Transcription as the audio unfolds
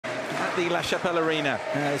at the La Chapelle Arena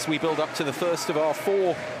as we build up to the first of our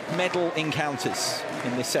 4 medal encounters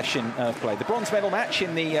in this session of play. The bronze medal match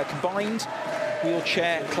in the combined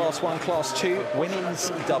wheelchair Class 1, Class 2 women's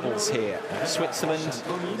doubles here. Switzerland,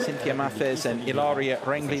 Cynthia MATHEZ and Ilaria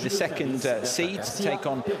RENGGLI, the second seeds, take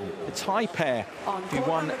on the Thai pair who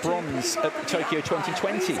won bronze at the Tokyo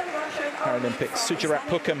 2020 Paralympics, Sujirat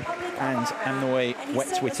POOKKHAM and Amnouy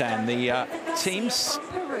WETWITHAN. The teams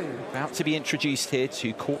about to be introduced here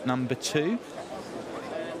to court number 2.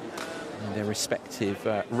 And their respective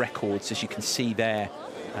records, as you can see there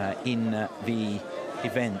in the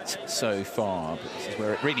event so far. But this is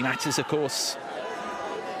where it really matters, of course.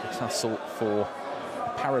 The tussle for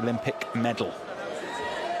a Paralympic medal.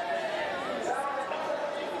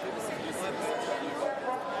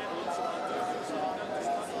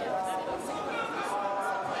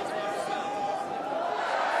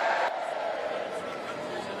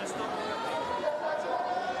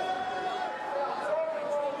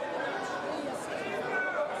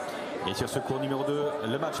 Et sur ce cours numéro 2,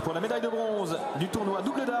 le match pour la médaille de bronze du tournoi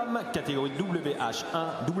double dame, catégorie WH1,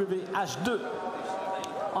 WH2.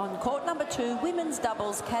 On court number 2, women's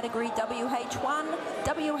doubles, category WH1,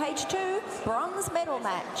 WH2, bronze medal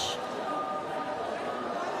match.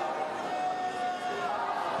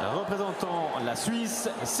 Représentant la Suisse,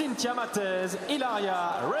 Cynthia MATHEZ,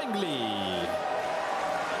 Ilaria RENGGLI.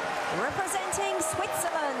 Representing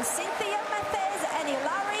Switzerland, Cynthia MATHEZ and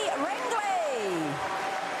Ilaria RENGGLI.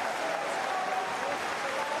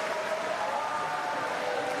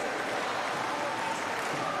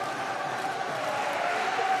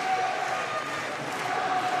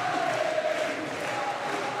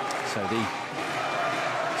 So the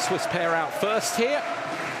Swiss pair out first here.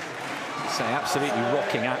 So absolutely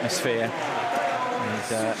rocking atmosphere.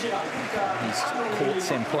 And these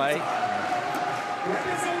courts in play.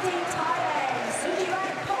 Representing Thailand,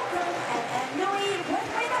 Sujirat, POOKKHAM and Amnouy.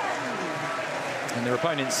 And their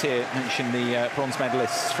opponents here mentioned the bronze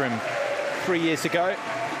medalists from 3 years ago.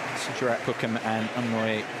 Sujirat POOKKHAM and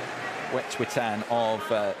Amnouy WETWITHAN of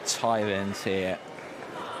Thailand here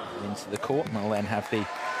into the court. And they'll then have the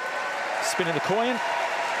spin of the coin,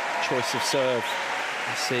 choice of serve,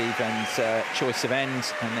 receive and choice of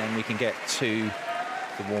end, and then we can get to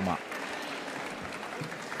the warm-up.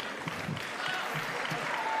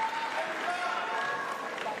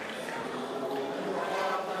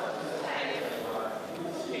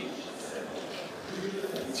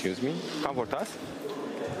 Excuse me, come for us.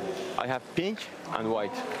 I have pink and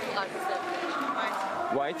white.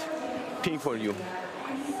 White, pink for you.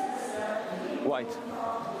 White.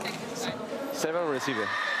 Server or receiver?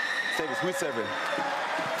 Service, who's server?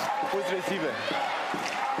 Who's receiver?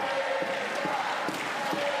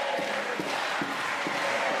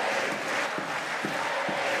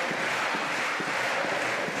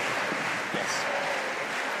 Yes.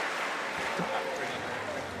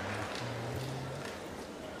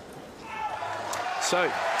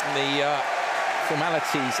 So, the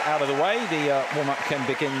formalities out of the way. The warm-up can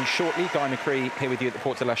begin shortly. Guy McCree here with you at the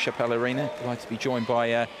Port de la Chapelle Arena. Delighted to be joined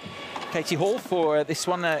by Katie Hall for this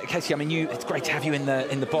one. Katie, I mean, it's great to have you in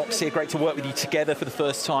the box here. Great to work with you together for the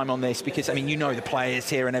first time on this, because I mean, you know the players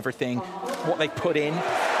here and everything, what they put in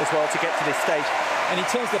as well to get to this stage. And in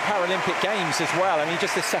terms of the Paralympic Games as well, I mean,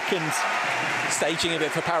 just the second staging of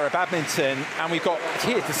it for Badminton, and we've got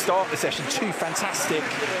here to start the session 2 fantastic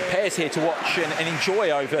pairs here to watch and enjoy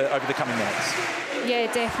over the coming minutes.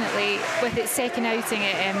 Yeah, definitely. With its second outing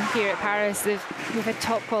here at Paris, we've had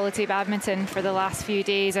top quality badminton for the last few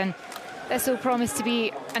days, and this will promise to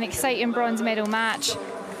be an exciting bronze medal match.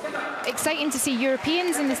 Exciting to see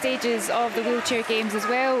Europeans in the stages of the wheelchair games as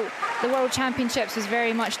well. The World Championships was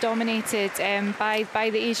very much dominated by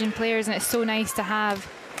the Asian players, and it's so nice to have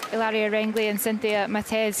Ilaria RENGGLI and Cynthia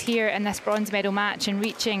MATHEZ here in this bronze medal match and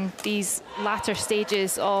reaching these latter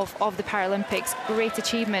stages of the Paralympics. Great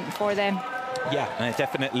achievement for them. Yeah,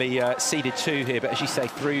 definitely seeded 2 here, but as you say,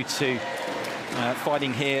 through to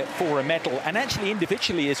fighting here for a medal, and actually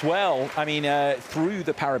individually as well. I mean, through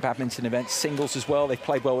the Para-Badminton events, singles as well, they've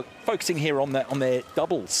played well. Focusing here on their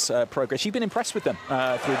doubles progress. You've been impressed with them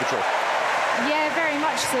through the draw? Yeah, very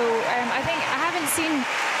much so. I think I haven't seen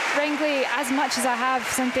RENGGLI as much as I have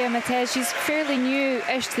Cynthia MATHEZ. She's fairly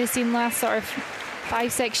new-ish to the scene, last sort of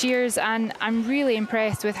 5-6 years, and I'm really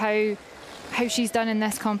impressed with how she's done in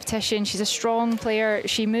this competition. She's a strong player.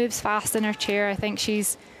 She moves fast in her chair. I think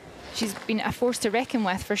she's been a force to reckon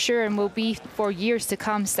with for sure, and will be for years to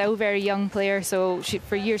come. Still very young player, so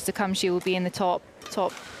for years to come she will be in the top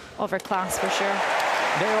of her class for sure.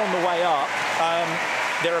 They're on the way up.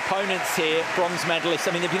 their opponents here, bronze medalists,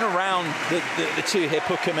 I mean, they've been around, the two here,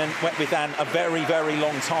 POOKKHAM and WETWITHAN, a very, very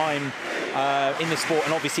long time in the sport,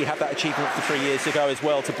 and obviously had that achievement for 3 years ago as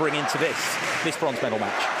well to bring into this bronze medal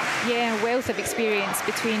match. Yeah, a wealth of experience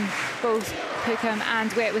between both POOKKHAM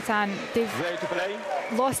and WETWITHAN.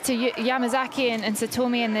 They've lost to Yamazaki and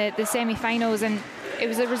Satomi in the semi-finals, and it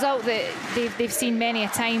was a result that they've seen many a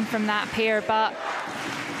time from that pair, but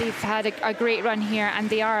they've had a great run here, and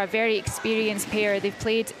they are a very experienced pair. They've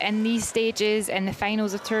played in these stages, in the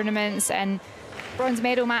finals of tournaments and bronze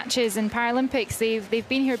medal matches and Paralympics. They've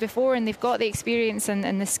been here before, and they've got the experience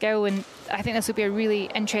and the skill, and I think this will be a really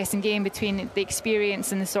interesting game between the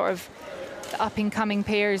experience and the sort of the up-and-coming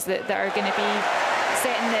pairs that are going to be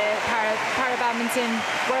setting the para badminton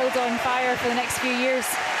world on fire for the next few years.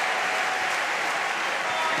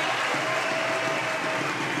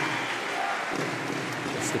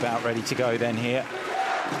 Just about ready to go then here.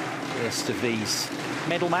 First of these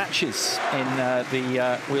medal matches in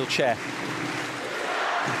the wheelchair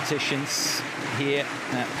competitions here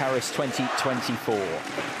at Paris 2024.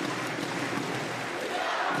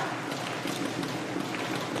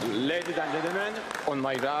 Ladies and gentlemen, on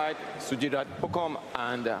my right, Sujirat POOKKHAM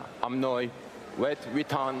and Amnouy,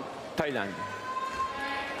 WETWITHAN Thailand.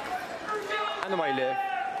 And on my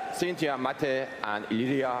left, Cynthia, MATHEZ and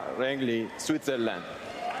Ilaria, RENGGLI, Switzerland.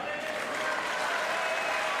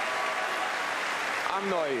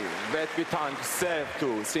 Amnouy, WETWITHAN serve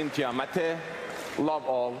to Cynthia, MATHEZ. Love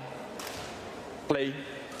all. Play.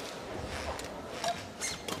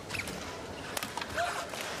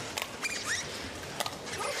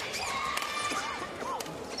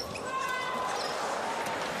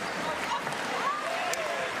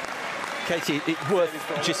 Katie, it's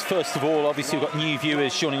worth just first of all, obviously we've got new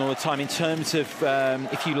viewers joining all the time, in terms of,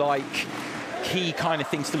 if you like, key kind of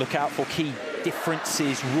things to look out for, key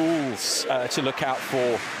differences, rules to look out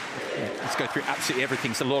for. Yeah, let's go through absolutely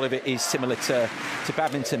everything. So a lot of it is similar to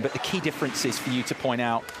badminton, but the key differences for you to point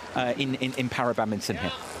out in para badminton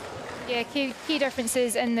here. Yeah, key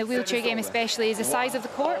differences in the wheelchair game especially is the size of the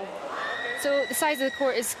court. So the size of the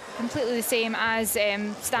court is completely the same as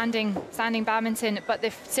standing badminton, but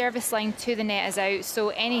the service line to the net is out. So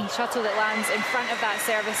any shuttle that lands in front of that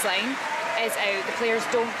service line is out. The players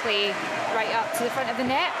don't play right up to the front of the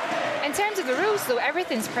net. In terms of the rules, though,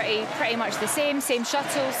 everything's pretty much the same. Same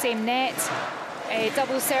shuttle, same net.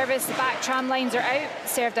 Double service, the back tram lines are out.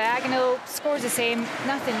 Serve diagonal, score's the same.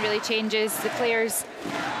 Nothing really changes. The players,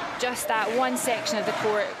 just that one section of the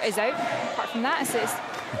court is out. Apart from that, it's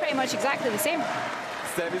pretty much exactly the same.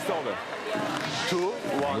 Service over.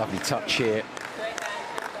 2-1. Lovely touch here.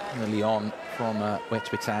 Early on from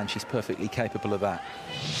WETWITHAN. She's perfectly capable of that.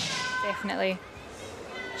 Definitely.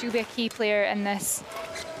 She'll be a key player in this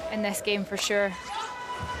game for sure.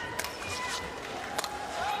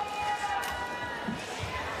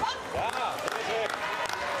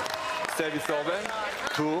 Service over.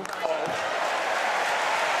 2-0.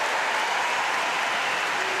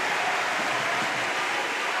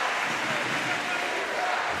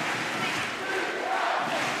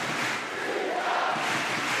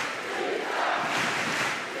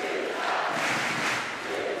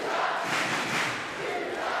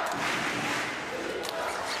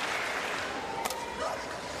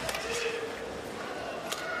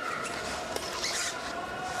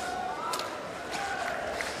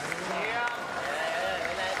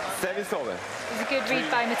 Service over. It was a good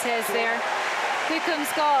read by MATHEZ there.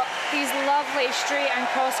 POOKKHAM's got these lovely straight and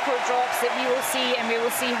cross-court drops that we will see, and we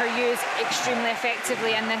will see her use extremely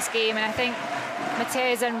effectively in this game. And I think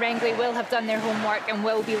MATHEZ and RENGGLI will have done their homework and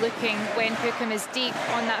will be looking when POOKKHAM is deep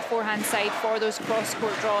on that forehand side for those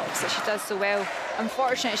cross-court drops that she does so well.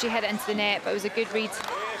 Unfortunate she hit it into the net, but it was a good read.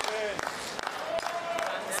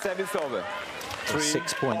 Service over.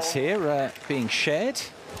 6 points here being shared.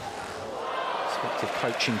 Respective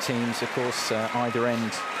coaching teams, of course, either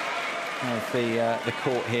end of the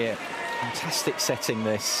court here. Fantastic setting,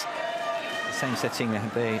 this. The same setting they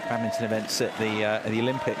had the badminton events at the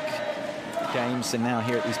Olympic Games, and now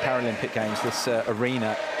here at these Paralympic Games, this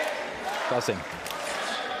arena buzzing.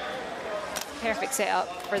 Perfect setup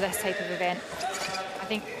for this type of event. I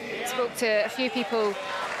think I spoke to a few people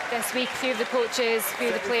this week, a few of the coaches, a few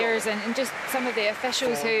of the players, and just some of the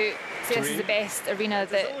officials who say this is the best arena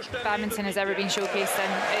that badminton has ever been showcased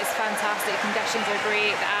in. It's fantastic, conditions are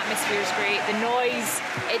great, the atmosphere is great, the noise,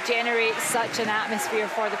 it generates such an atmosphere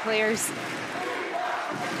for the players.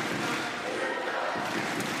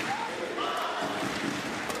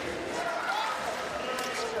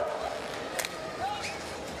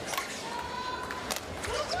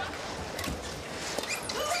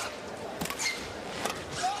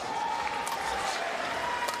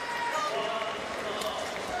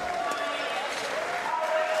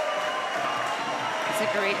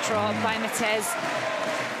 drop by MATHEZ.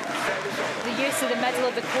 The use of the middle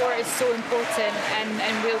of the court is so important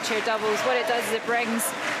in wheelchair doubles. What it does is it brings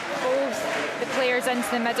both the players into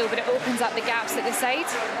the middle, but it opens up the gaps at the side.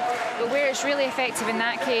 But where it's really effective in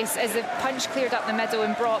that case is the punch cleared up the middle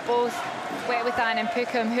and brought both WETWITHAN and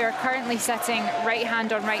POOKKHAM, who are currently sitting right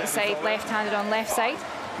hand on right side, left-handed on left side.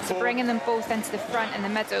 So bringing them both into the front and the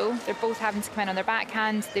middle, they're both having to come in on their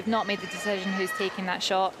backhand. They've not made the decision who's taking that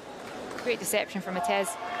shot. Great deception from MATHEZ.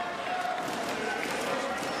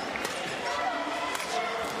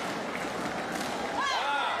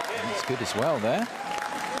 That's good as well there.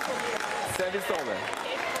 Service over.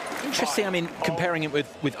 Interesting, I mean, comparing it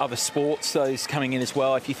with other sports, those coming in as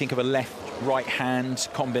well. If you think of a left-right hand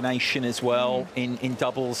combination as well in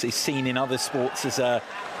doubles, is seen in other sports as a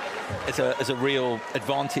real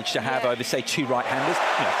advantage to have over, say, two right-handers.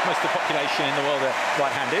 You know, most of the population in the world are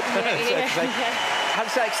right-handed. How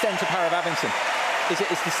does that extend to para-badminton? Is it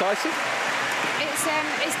decisive?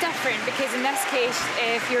 It's different because in this case,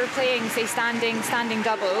 if you're playing, say, standing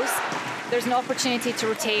doubles, there's an opportunity to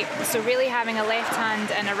rotate. So really having a left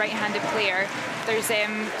hand and a right-handed player, there's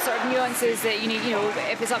sort of nuances that you need. You know,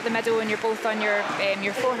 if it's up the middle and you're both on your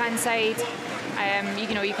forehand side, you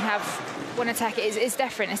can have one attack. It's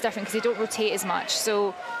different. It's different because they don't rotate as much.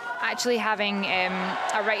 So actually having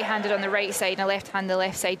a right-handed on the right side and a left-hand on the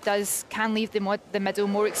left side can leave the middle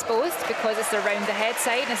more exposed because it's around the head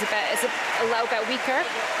side and it's a little bit weaker,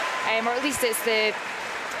 or at least it's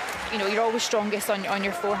you're always strongest on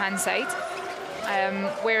your forehand side.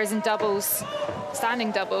 Whereas in doubles,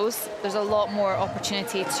 standing doubles, there's a lot more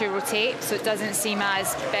opportunity to rotate, so it doesn't seem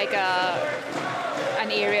as big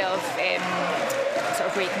an area of sort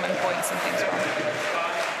of break-even points and things wrong.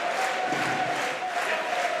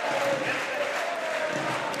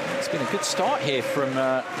 It's been a good start here from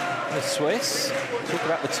the Swiss. Talk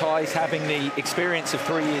about the Thais having the experience of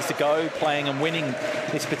 3 years to go, playing and winning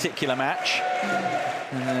this particular match.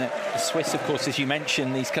 And the Swiss, of course, as you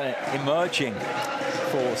mentioned, these kind of emerging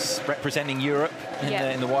force representing Europe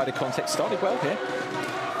in the wider context, started well here.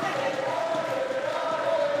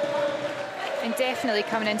 And definitely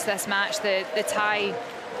coming into this match, the Thai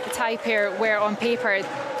pair were on paper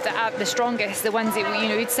the strongest, the ones that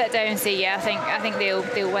you'd sit down and say, yeah, I think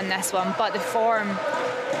they'll win this one. But the form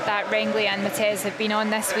that RENGGLI and MATHEZ have been on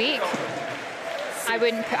this week, I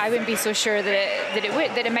wouldn't be so sure that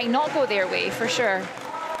it might not go their way for sure.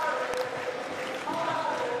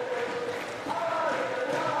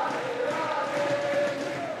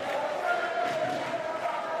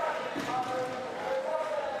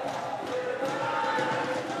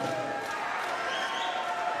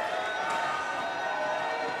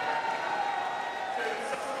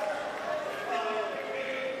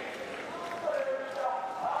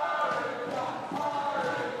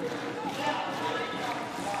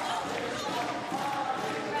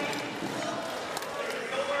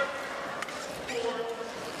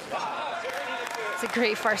 It's a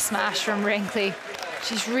great first smash from RENGGLI.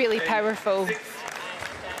 She's really powerful.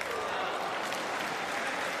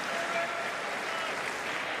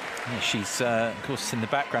 Yeah, she's, of course, in the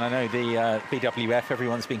background. I know the BWF,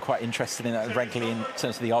 everyone's been quite interested in RENGGLI in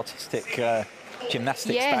terms of the artistic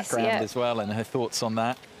gymnastics background as well, and her thoughts on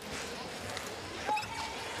that.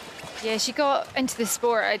 Yeah, she got into the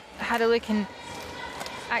sport. I had a look in,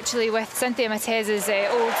 actually, with Cynthia MATHEZ's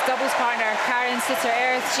old doubles partner, Karen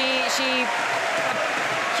Sutter-Earth. She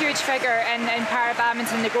a huge figure in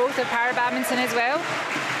para-badminton, the growth of para-badminton as well.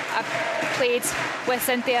 I played with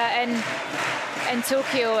Cynthia in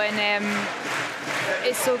Tokyo, and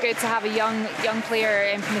it's so good to have a young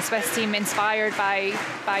player from the Swiss team inspired by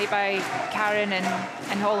Karen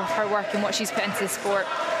and all of her work and what she's put into the sport.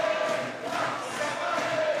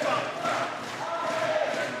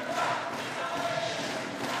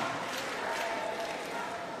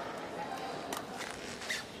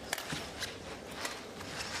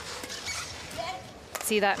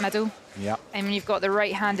 See that middle? Yeah. And when you've got the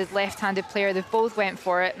right-handed, left-handed player, they both went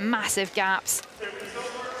for it. Massive gaps.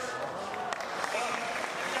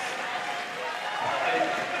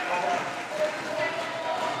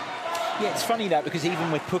 Yeah, it's funny that, because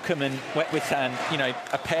even with POOKKHAM and WETWITHAN, you know,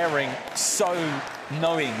 a pairing so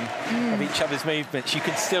knowing of each other's movements, you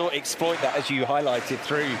can still exploit that, as you highlighted,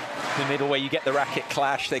 through the middle where you get the racket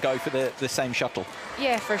clash, they go for the same shuttle.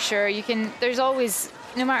 Yeah, for sure. You can. There's always,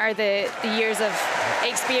 no matter the years of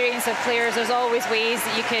experience of players, there's always ways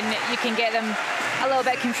that you can get them a little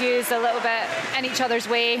bit confused, a little bit in each other's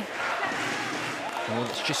way. Well,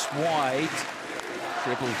 it's just wide,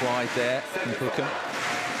 dribbled wide there from POOKKHAM.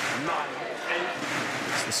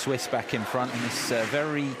 It's the Swiss back in front in this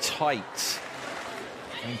very tight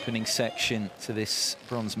Opening section to this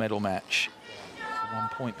bronze medal match. 1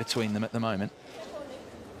 point between them at the moment.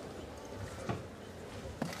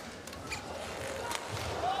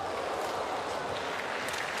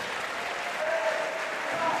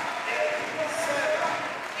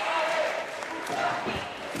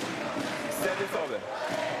 Service over.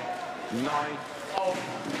 9-0.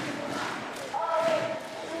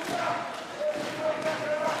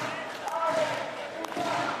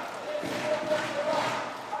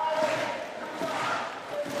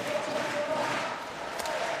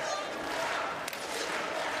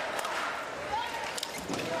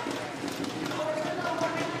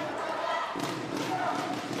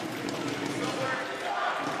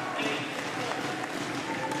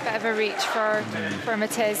 Bit of a reach for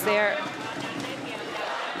MATHEZ there.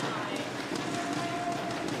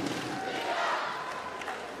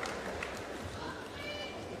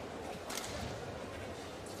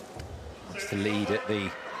 That's the lead at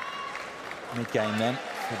the mid-game then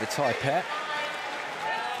for the Thai pair.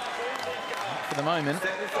 For the moment.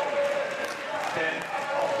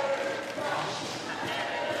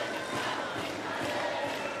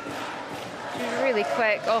 Really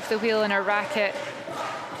quick off the wheel in her racket.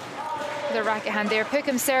 The racket hand there.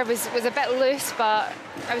 POOKKHAM's serve was a bit loose, but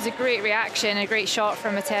it was a great reaction, a great shot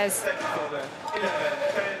from MATHEZ.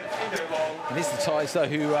 It is the Thais though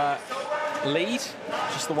who lead.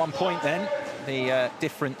 Just the 1 point then. The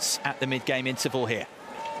difference at the mid-game interval here.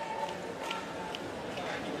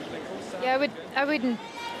 Yeah, I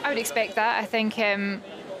would expect that. I think,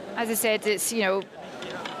 as I said, it's, you know,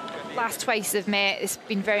 last twice they've met, it's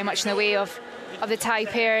been very much in the way of the Thai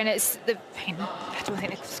pair, and it's I don't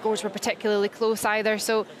think the scores were particularly close either.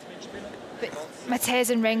 So, but MATHEZ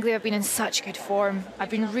and RENGGLI have been in such good form. I've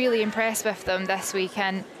been really impressed with them this week,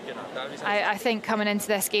 and I think coming into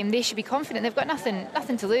this game they should be confident. They've got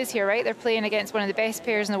nothing to lose here, right? They're playing against one of the best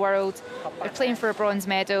pairs in the world. They're playing for a bronze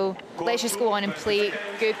medal. Let's just go on and play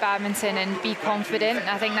good badminton and be confident. And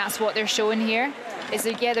I think that's what they're showing here. Is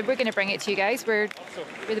that, yeah, we're going to bring it to you guys. We're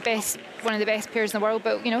the best, one of the best pairs in the world,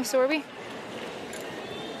 but you know, so are we.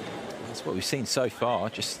 That's what we've seen so far.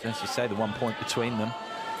 Just as you say, the 1 point between them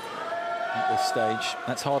at this stage.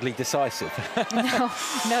 That's hardly decisive. No.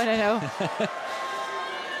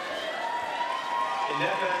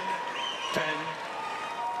 11-10.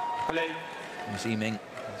 Play. Ziming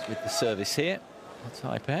is with the service here. The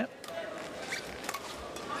Thai pair.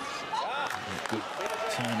 Good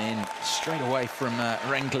turn in straight away from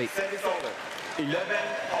RENGGLI. Service over.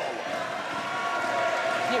 11-all.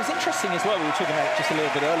 Yeah, it was interesting as well. We were talking about it just a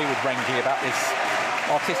little bit earlier with RENGGLI about this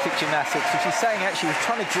artistic gymnastics, which she's saying actually was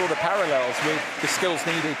trying to draw the parallels with the skills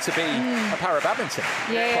needed to be a para-badminton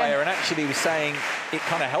player, and actually was saying it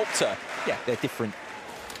kind of helped her. Yeah, they're different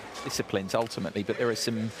disciplines ultimately, but there are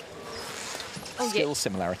some skill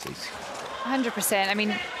similarities. 100%. I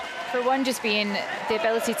mean, for one, just being the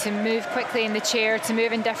ability to move quickly in the chair, to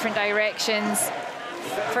move in different directions.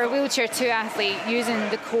 For a wheelchair 2 athlete, using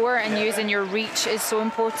the core and using your reach is so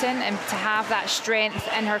important, and to have that strength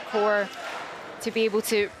in her core to be able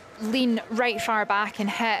to lean right far back and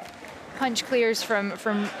hit punch clears from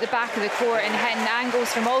the back of the court and hitting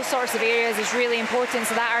angles from all sorts of areas is really important.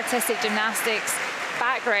 So that artistic gymnastics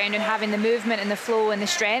background and having the movement and the flow and the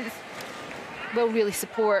strength will really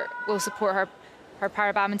support her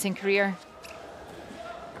para-badminton career.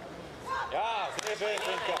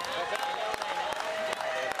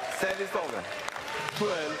 Service over.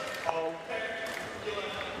 12-all.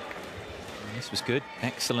 This was good.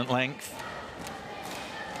 Excellent length.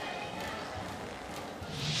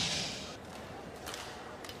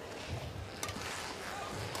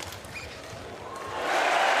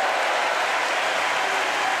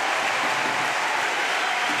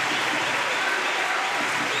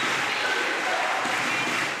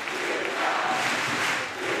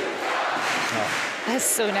 That's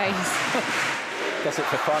so nice. Does it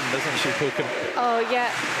for fun, doesn't she, POOKKHAM? Oh,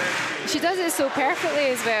 yeah. She does it so perfectly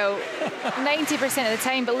as well, 90% of the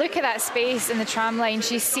time. But look at that space in the tram line.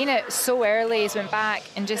 She's seen it so early, has went back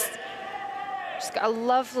and just got a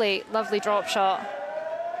lovely, lovely drop shot.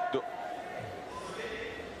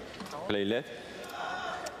 Play left.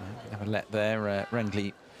 Have a let there.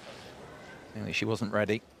 RENGGLI, I think she wasn't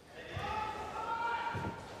ready.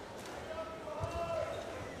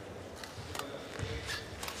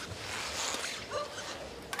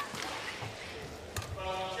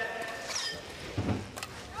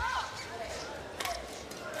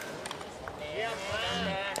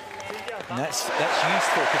 And that's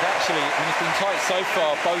useful because actually, I mean, it's been tight so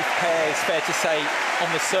far. Both pairs, fair to say, on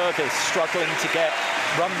the service, struggling to get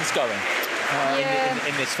runs going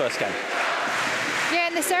in this first game. Yeah,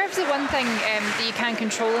 and the serve's the one thing that you can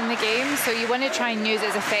control in the game, so you want to try and use it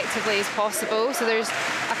as effectively as possible. So there's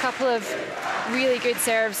a couple of really good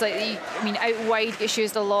serves, like out wide gets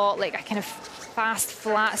used a lot, like a kind of fast,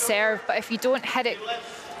 flat serve. But if you don't hit it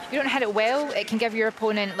well, it can give your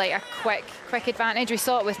opponent like a quick advantage. We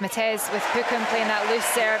saw it with MATHEZ, with POOKKHAM playing that loose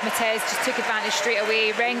serve. MATHEZ just took advantage straight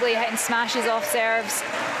away. RENGGLI hitting smashes off serves.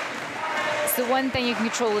 It's the one thing you can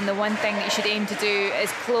control, and the one thing that you should aim to do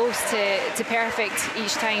is close to perfect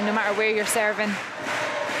each time, no matter where you're serving.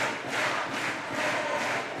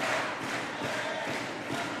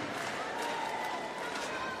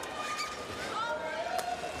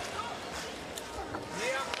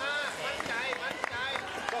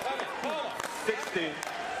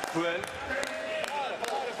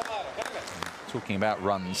 Talking about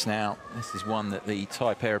runs now, this is one that the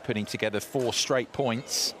Thai pair are putting together 4 straight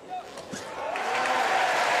points.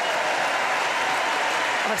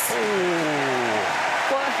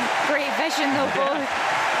 What great vision though,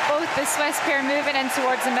 both the Swiss pair moving in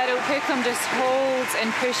towards the middle. POOKKHAM just holds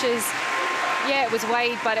and pushes. Yeah, it was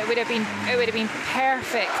wide, but it would have been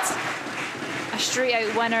perfect. A straight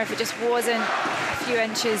out winner if it just wasn't a few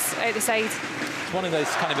inches out the side. It's one of those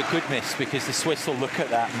kind of a good miss, because the Swiss will look at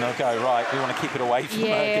that and they'll go, right, we want to keep it away from her,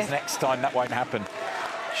 because next time that won't happen.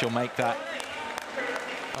 She'll make that.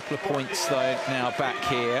 A couple of points though now back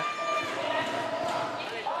here.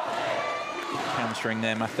 Countering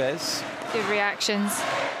there, MATHEZ. Good reactions.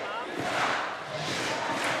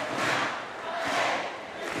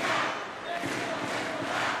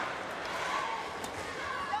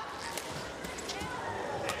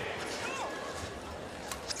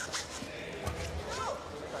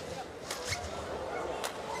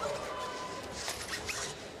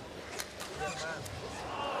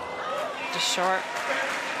 Just short.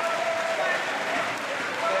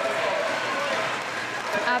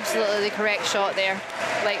 Absolutely the correct shot there.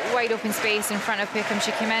 Like wide open space in front of POOKKHAM.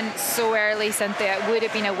 She came in so early, Cynthia. It would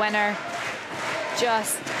have been a winner.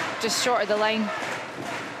 Just short of the line.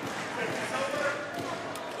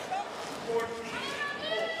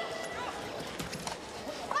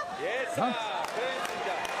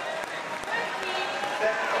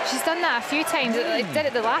 She's done that a few times. Did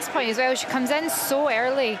it the last point as well. She comes in so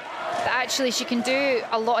early that actually she can do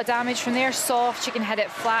a lot of damage from there. Soft, she can hit it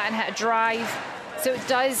flat and hit a drive. So it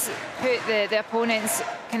does put the opponents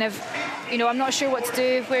kind of, I'm not sure what to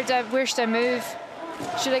do. Where should I move?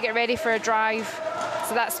 Should I get ready for a drive?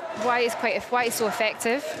 So that's why it's so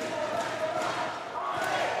effective.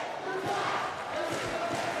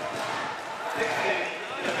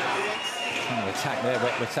 Trying to attack there,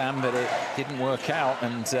 WETWITHAN, but it didn't work out.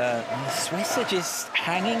 And the Swiss are just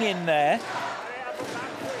hanging in there.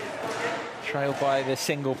 Trailed by the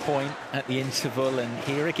single point at the interval, and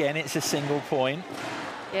here again it's a single point.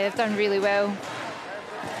 Yeah, they've done really well.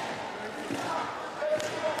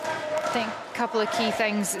 I think a couple of key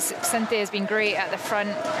things. Cynthia has been great at the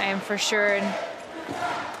front for sure, and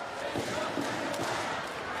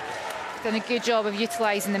done a good job of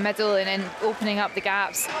utilising the middle and opening up the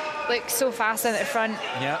gaps. Looks so fast in at the front.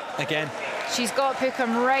 Yeah, again. She's got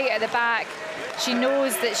POOKKHAM right at the back. She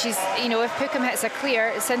knows that she's, if POOKKHAM hits a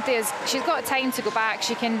clear, she's got time to go back.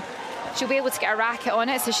 She'll be able to get a racket on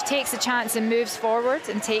it, so she takes the chance and moves forward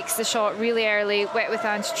and takes the shot really early.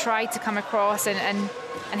 WETWITHAN to try to come across and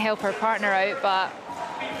help her partner out, but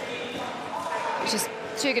it's just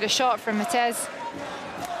too good a shot from MATHEZ.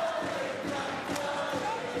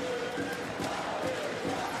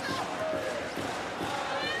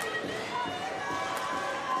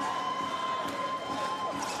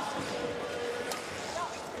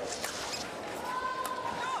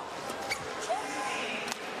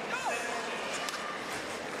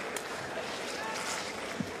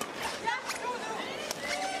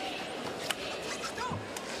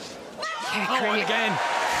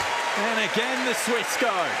 And again the Swiss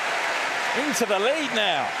go into the lead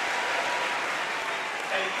now.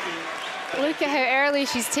 Look at how early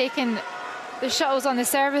she's taken the shuttles on the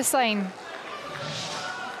service line.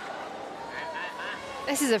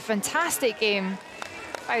 This is a fantastic game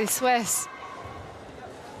by the Swiss.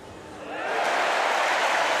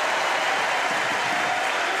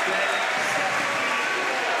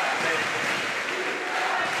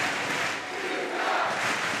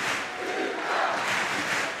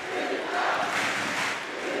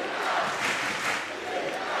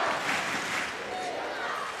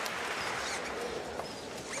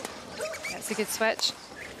 A good switch,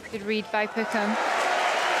 good read by POOKKHAM.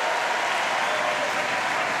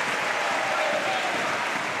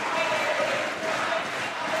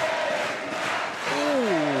 Oh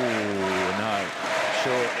no,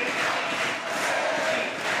 short.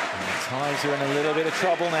 And the Thais Brons are in a little bit of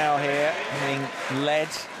trouble now here, being led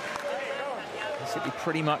basically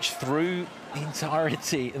pretty much through the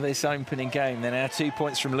entirety of this opening game. They're now 2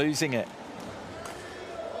 points from losing it.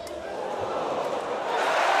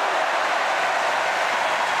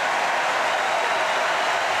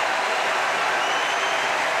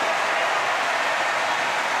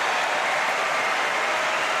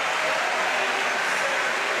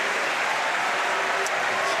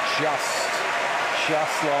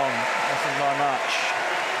 Just long, doesn't by much.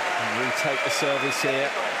 And retake the service here.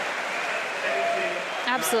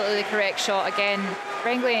 Absolutely the correct shot again.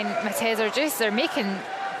 RENGGLI and MATHEZ they're making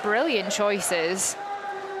brilliant choices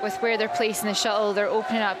with where they're placing the shuttle. They're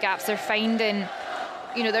opening up gaps, they're finding,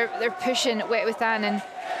 you know, they're pushing WETWITHAN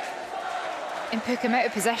and POOKKHAM out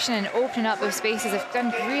of position and opening up those spaces. They've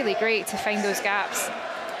done really great to find those gaps.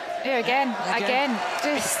 Here again,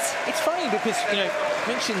 just... It's funny because, you know,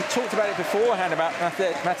 talked about it beforehand about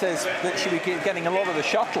MATHEZ, that she was getting a lot of the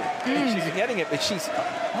shuttle. She's getting it, but she's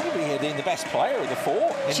probably been the best player of the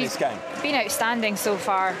four in this game. Been outstanding so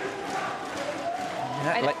far.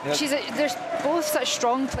 There's both such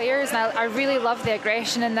strong players, and I really love the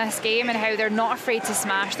aggression in this game and how they're not afraid to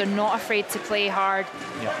smash, they're not afraid to play hard.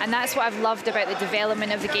 And that's what I've loved about the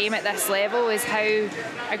development of the game at this level, is how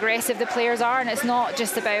aggressive the players are. And it's not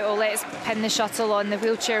just about, oh, let's pin the shuttle on the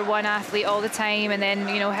wheelchair one athlete all the time and then,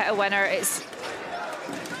 you know, hit a winner. It's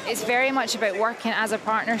very much about working as a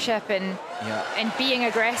partnership and being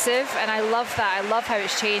aggressive, and I love that. I love how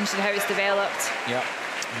it's changed and how it's developed.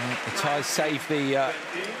 The Thais save the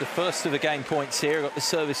first of the game points here. Got the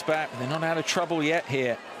service back. They're not out of trouble yet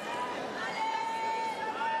here.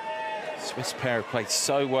 Swiss pair have played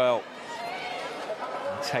so well.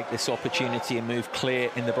 And take this opportunity and move clear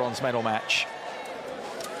in the bronze medal match.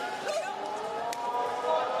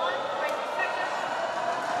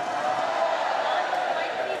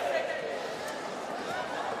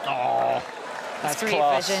 Oh, that's great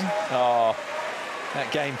class. vision. Oh, that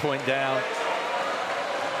game point down.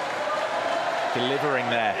 Delivering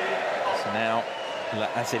there. So now,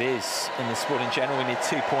 as it is in the sport in general, we need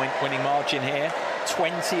 2 point winning margin here,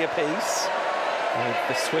 20 apiece, with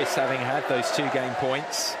the Swiss having had those 2 game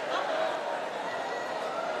points.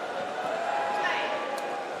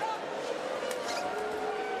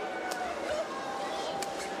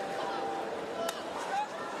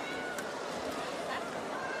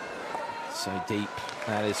 So deep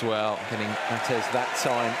that as well, getting MATHEZ that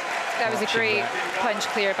time. That was a great punch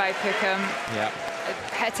clear by POOKKHAM. Yeah.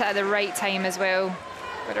 Hit it at the right time as well.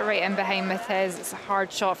 Got it right in behind MATHEZ. It's a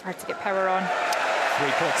hard shot for her to get power on. 3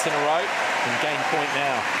 points in a row, and game point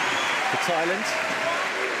now for Thailand.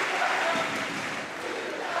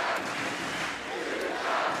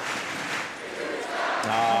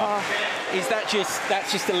 Is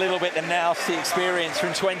that's just a little bit the nasty experience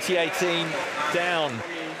from 2018 down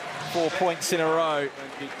 4 points in a row.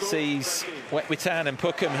 Sees WETWITHAN and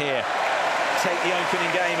POOKKHAM here take the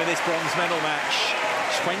opening game of this bronze medal match,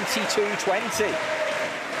 22-20.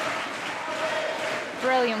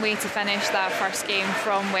 Brilliant way to finish that first game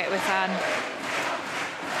from WETWITHAN.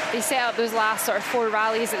 They set up those last sort of 4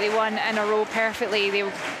 rallies that they won in a row perfectly. They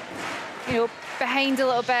were, you know, behind a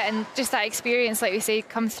little bit, and just that experience, like we say,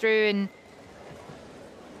 come through, and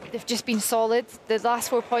they've just been solid. The last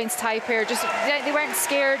 4 points, Thai pair, just they weren't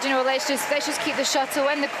scared. You know, let's just keep the shuttle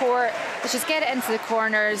in the court. Let's just get it into the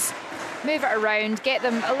corners, move it around, get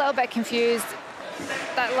them a little bit confused.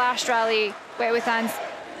 That last rally, WETWITHAN's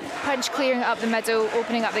punch clearing up the middle,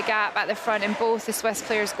 opening up the gap at the front, and both the Swiss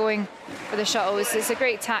players going for the shuttles. It's a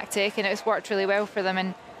great tactic, and it's worked really well for them.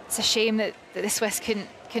 And it's a shame that the Swiss couldn't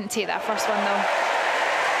take that first one though.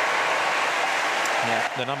 Yeah,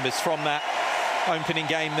 the numbers from that opening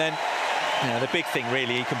game then. You know, the big thing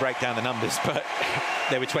really, you can break down the numbers, but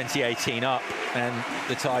they were 2018 up, and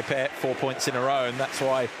the Thai pair 4 points in a row, and that's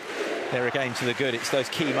why they're a game to the good. It's those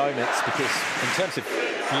key moments, because in terms of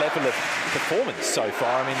level of performance so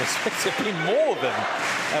far, I mean, the Swiss have been more than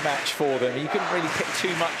a match for them. You couldn't really pick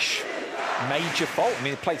too much major fault. I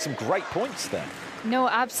mean, they played some great points there. No,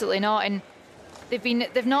 absolutely not. And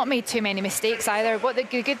they've not made too many mistakes either. What the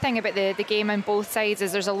good thing about the game on both sides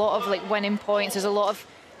is there's a lot of like winning points. There's a lot of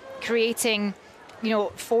creating, you know,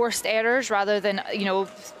 forced errors rather than, you know,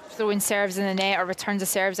 throwing serves in the net or returns of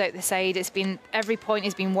serves out the side. It's been, every point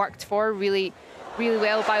has been worked for really, really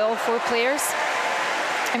well by all 4 players.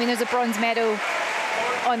 I mean, there's a bronze medal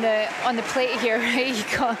on the plate here, right?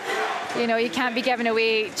 You can't be giving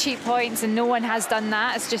away cheap points, and no one has done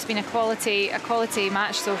that. It's just been a quality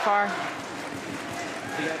match so far.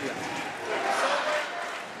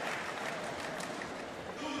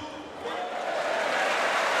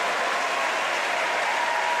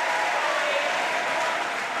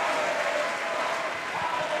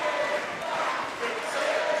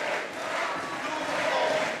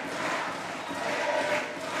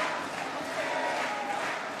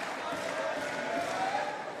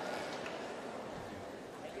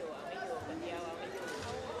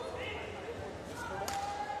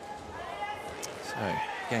 So,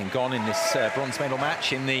 getting gone in this bronze medal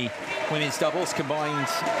match in the women's doubles combined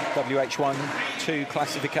WH1 2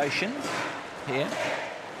 classifications here.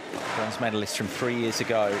 Bronze medalist from 3 years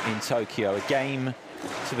ago in Tokyo. A game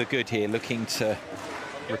to the good here, looking to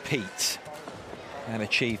repeat an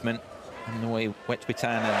achievement. Amnouy,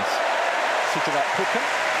 WETWITHAN and Sujirat POOKKHAM.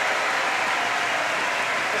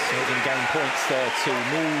 Serving game points there to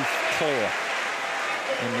move clear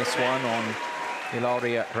in this one on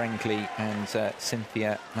Ilaria, RENGGLI and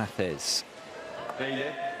Cynthia MATHEZ.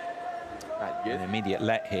 An immediate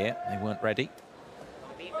let here, they weren't ready.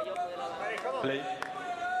 Play.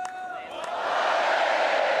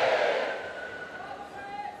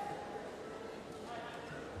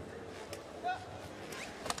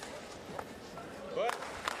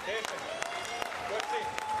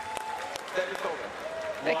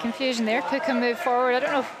 Bit of confusion there. POOKKHAM moved forward. I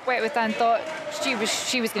don't know if WETWITHAN thought she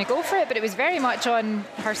was going to go for it, but it was very much on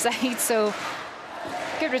her side. So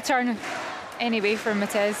good return anyway from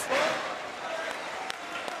MATHEZ.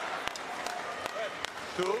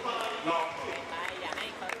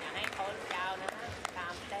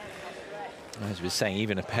 As we were saying,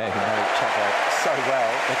 even a pair who know each other so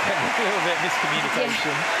well, there can be a little bit of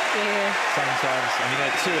miscommunication sometimes. I mean,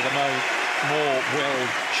 two of the more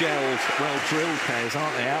well-gelled, well-drilled pairs,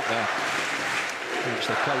 aren't they, out there, in which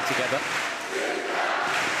they played together.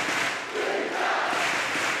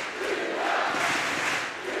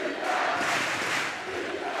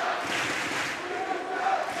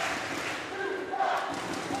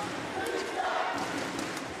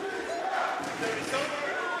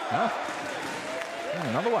 Oh,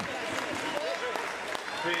 another one.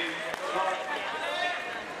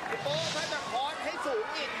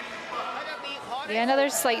 Yeah, another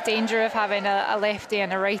slight danger of having a lefty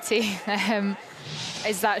and a righty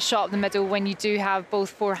is that shot up the middle when you do have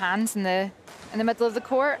both forehands in the middle of the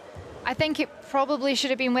court. I think it probably should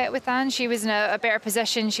have been WETWITHAN. She was in a better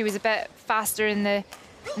position. She was a bit faster in the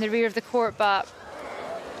rear of the court, but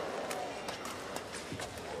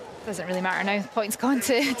doesn't really matter now. The point's gone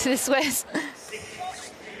to the Swiss.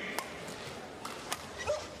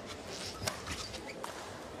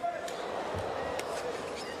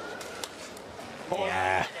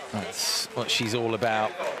 Yeah, that's what she's all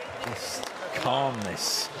about. Just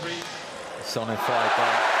calmness. Personified by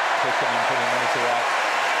POOKKHAM and putting those away.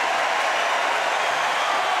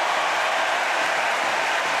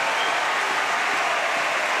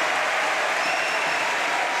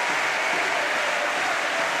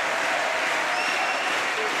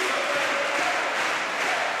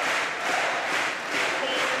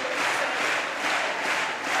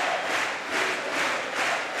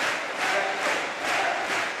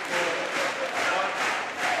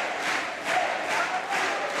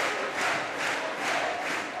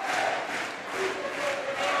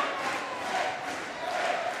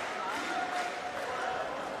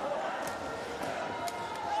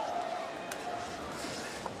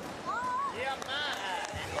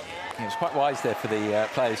 It was quite wise there for the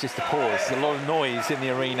players just to pause. There's a lot of noise in the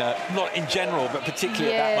arena, not in general, but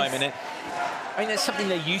particularly at that moment. I mean, there's something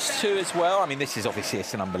they're used to as well. I mean, this is obviously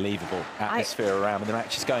it's an unbelievable atmosphere around when the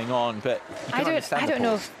match is going on, but you can understand I don't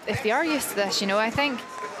know if they are used to this, you know. I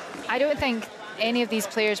don't think any of these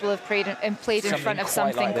players will have played in front of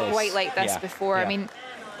something quite like this before. I mean,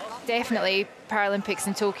 definitely Paralympics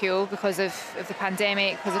in Tokyo because of the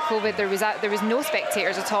pandemic, because of COVID, there was no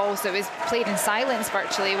spectators at all, so it was played in silence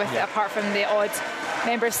virtually, with apart from the odd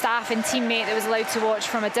member of staff and teammate that was allowed to watch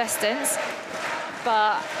from a distance.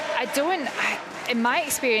 But in my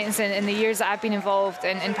experience in the years that I've been involved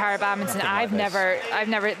in para badminton, I've never.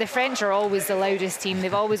 The French are always the loudest team.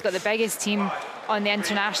 They've always got the biggest team on the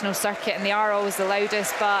international circuit, and they are always the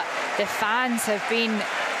loudest. But the fans have been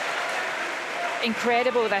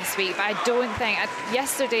incredible this week. But I don't think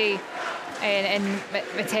yesterday in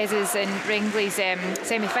MATHEZ's and RENGGLI's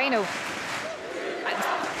semi-final,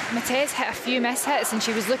 MATHEZ hit a few miss hits and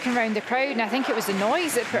she was looking around the crowd, and I think it was the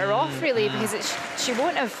noise that put her off really, because she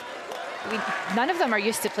won't have. None of them are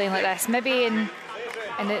used to playing like this. Maybe in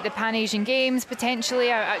the Pan-Asian Games potentially,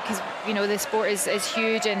 because you know the sport is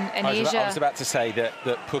huge in Asia. I was about to say that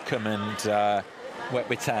POOKKHAM and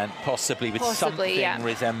WETWITHAN possibly with something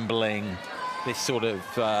resembling this sort of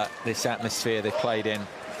this atmosphere they played in.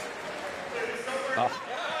 Oh,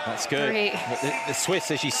 that's good. The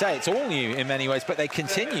Swiss, as you say, it's all new in many ways, but they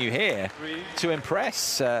continue here to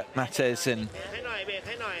impress MATHEZ and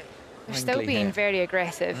they're still being very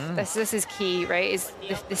aggressive. This is key, right? Is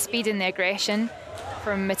the speed and the aggression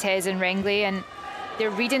from MATHEZ and RENGGLI, and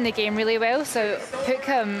they're reading the game really well. So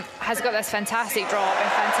POOKKHAM has got this fantastic drop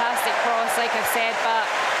and fantastic cross, like I've said, but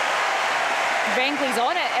RENGGLI's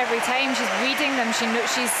on it every time. She's reading them.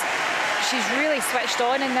 She's really switched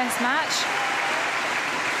on in this match.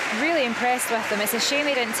 Really impressed with them. It's a shame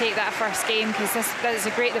they didn't take that first game, because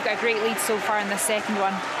they've got a great lead so far in the second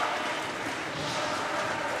one.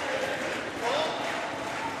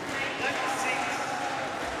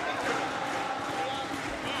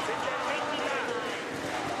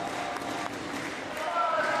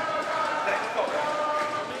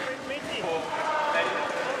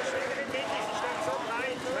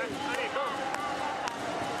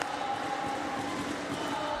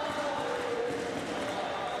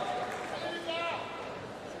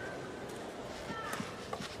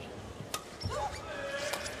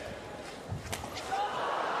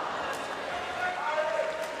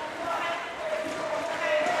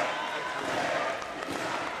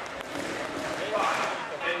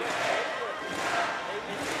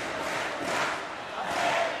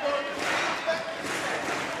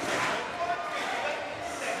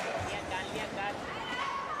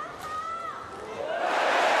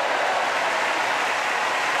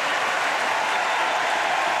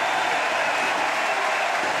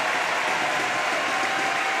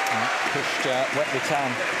 Pushed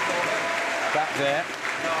WETWITHAN back there.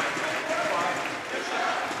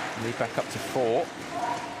 Lead back up to 4.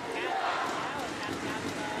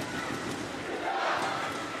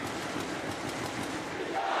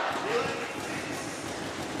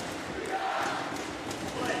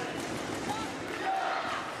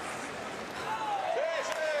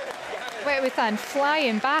 WETWITHAN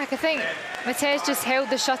flying back. I think MATHEZ just held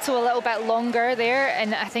the shuttle a little bit longer there,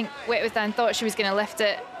 and I think WETWITHAN thought she was going to lift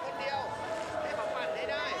it.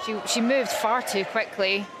 She moved far too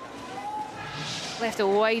quickly, left a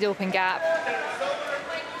wide open gap.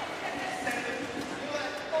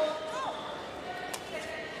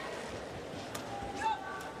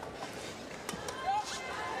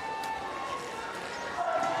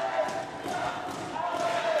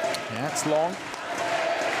 That's long.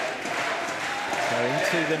 So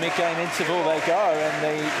into the mid-game interval they go, and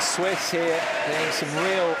the Swiss here getting some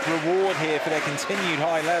real reward here for their continued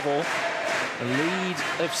high level. A lead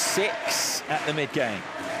of 6 at the mid-game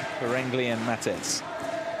for RENGGLI and MATHEZ.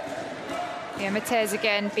 Yeah, MATHEZ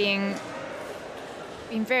again being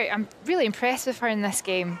I'm really impressed with her in this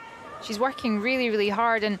game. She's working really, really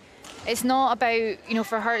hard, and it's not about, you know,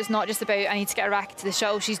 for her, it's not just about I need to get a racket to the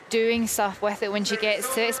shuttle. She's doing stuff with it when she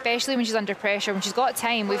gets to it, especially when she's under pressure. When she's got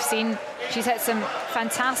time, we've seen she's hit some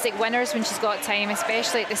fantastic winners when she's got time,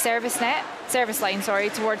 especially at the service line,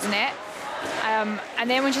 towards the net. And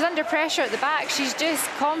then when she's under pressure at the back, she's just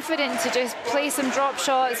confident to just play some drop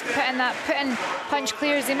shots, put in punch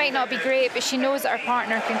clears. They might not be great, but she knows that her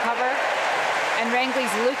partner can cover. And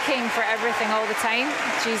RENGGLI's looking for everything all the time.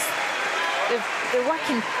 They're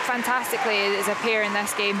working fantastically as a pair in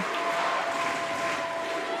this game.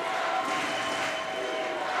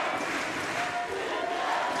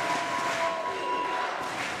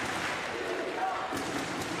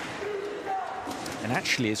 And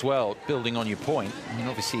actually as well, building on your point, I mean,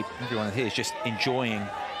 obviously everyone here is just enjoying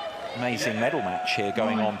amazing medal match here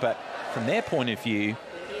going on, but from their point of view,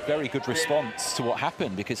 very good response to what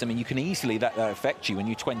happened, because I mean, you can easily let that affect you when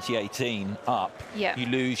you're 20-18 up. Yeah. You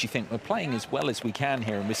lose, you think we're playing as well as we can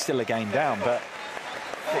here and we're still a game down, but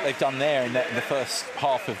what they've done there in the first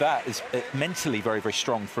half of that is mentally very, very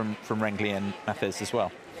strong from RENGGLI and MATHEZ as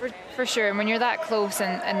well. For sure, and when you're that close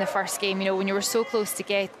in the first game, you know, when you were so close to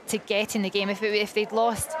getting the game, if they'd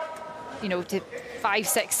lost, you know, to 5,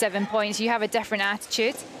 6, 7 points, you have a different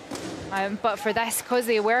attitude. But for this, because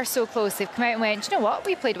they were so close, they've come out and went, you know what,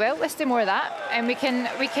 we played well, let's do more of that, and we can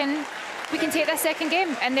take this second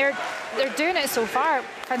game, and they're doing it so far.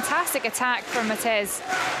 Fantastic attack from MATHEZ.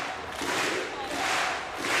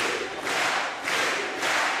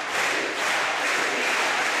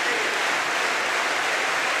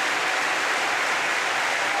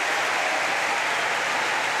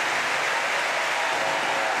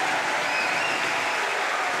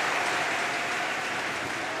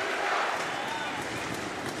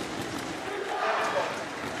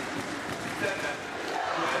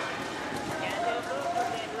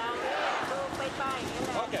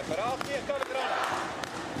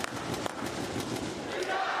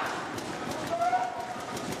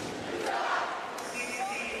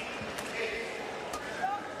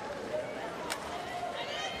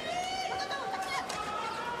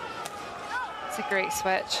 It's a great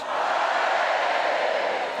switch.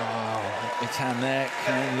 Oh, it's hand there,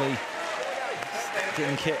 cleanly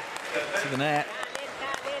dink it to the net.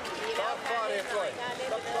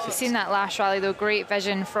 You've seen that last rally though, great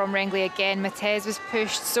vision from RENGGLI again. MATHEZ was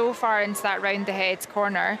pushed so far into that round the heads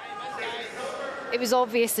corner. it was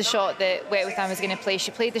obvious the shot that WETWITHAN was going to play.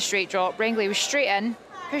 She played the straight drop. RENGGLI was straight in,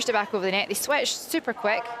 pushed it back over the net. They switched super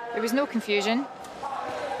quick. There was no confusion.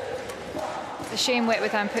 It's a shame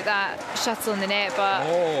WETWITHAN put that shuttle in the net, but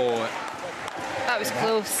that was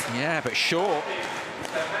close. Yeah, but short.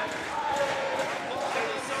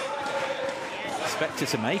 Expected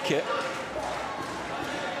to make it.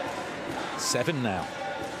 7 now.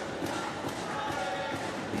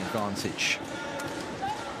 The advantage.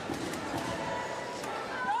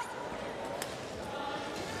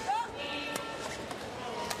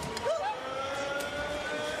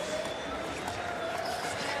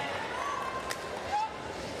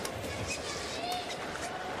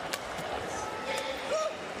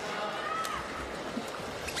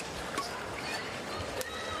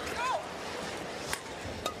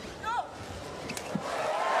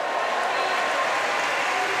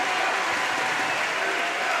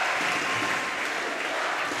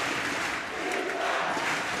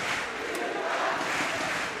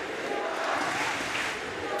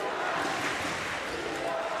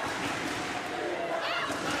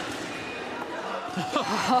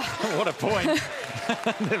 What a point.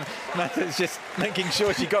 MATHEZ just making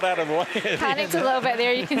sure she got out of the way. Panicked a little bit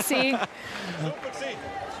there, you can see.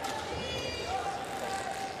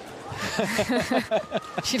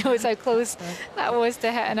 She knows how close that was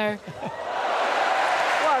to hitting her.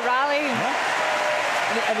 What a rally.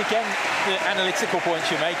 And again, the analytical points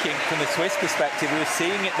you're making from the Swiss perspective, we were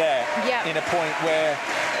seeing it there in a point where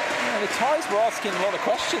the Thais were asking a lot of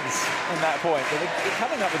questions in that point, but they're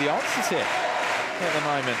coming up with the answers here at the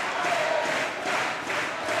moment.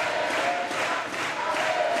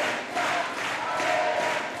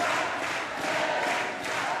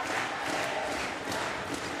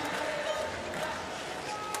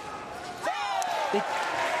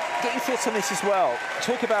 Get your thoughts on this as well.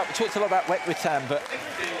 Talked a lot about WETWITHAN, but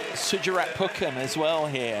Sujirat POOKKHAM as well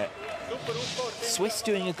here. Swiss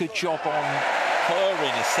doing a good job on her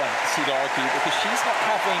in a sense, you'd argue, because she's not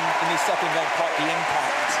having in this second game quite the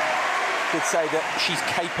impact would say that she's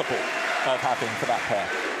capable of having for that pair.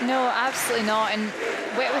 No, absolutely not. And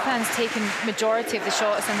WETWITHAN's taken majority of the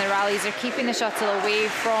shots in the rallies. They're keeping the shuttle away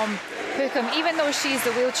from POOKKHAM, even though she's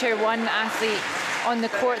the wheelchair one athlete on the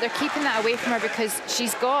court. They're keeping that away from her because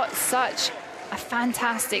she's got such a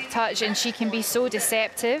fantastic touch and she can be so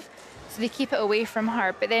deceptive. So they keep it away from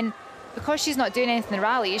her. But then, because she's not doing anything in the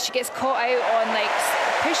rally, she gets caught out on like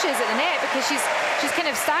pushes at the net because she's kind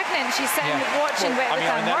of stagnant. She's sitting watching WETWITHAN work.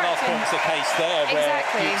 I mean, that last one's the case there where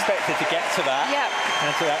you expected to get to that,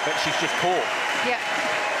 but she's just caught.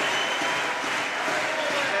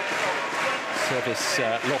 Service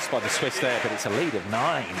lost by the Swiss there, but it's a lead of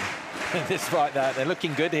 9. Despite that, they're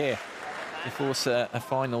looking good here to force a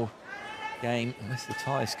final game, unless the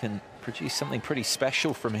Thais can produce something pretty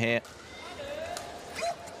special from here.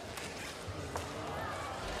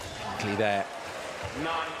 There.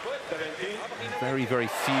 Very, very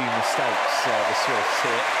few mistakes, the Swiss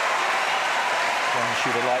here. One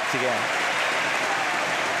should have liked again.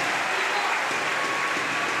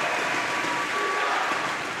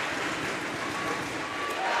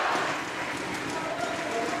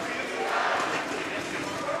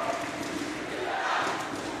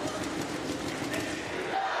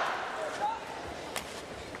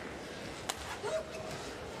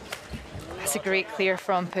 That's a great clear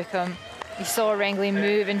from POOKKHAM. You saw RENGGLI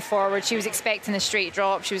moving forward. She was expecting a straight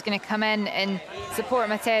drop. She was going to come in and support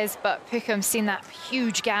MATHEZ, but POOKKHAM's seen that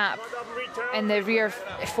huge gap in the rear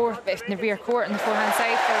court on the forehand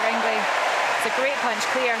side for RENGGLI. It's a great punch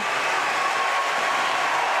clear.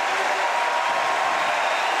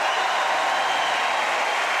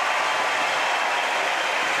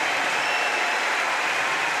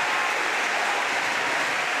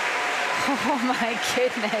 Oh my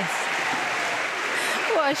goodness.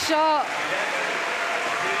 What a shot.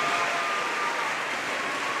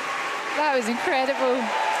 That was incredible.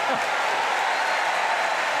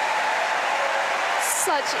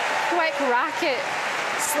 Such quick racket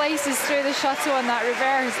slices through the shuttle on that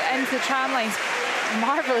reverse into the tram lines.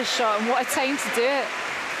 Marvellous shot, and what a time to do it.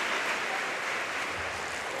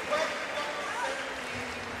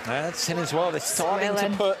 That's in as well. They're starting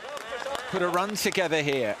to put a run together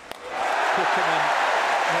here. POOKKHAM and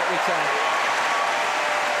WETWITHAN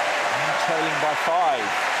trailing by 5.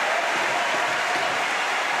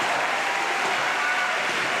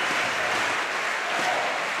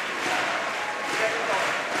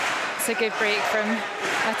 It's a good break from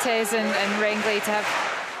MATHEZ and RENGGLI to have.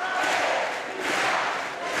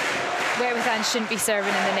 WETWITHAN shouldn't be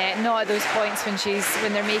serving in the net, not at those points when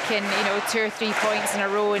they're making 2 or 3 points in a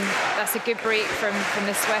row, and that's a good break from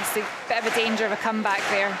the Swiss. A bit of a danger of a comeback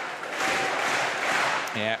there.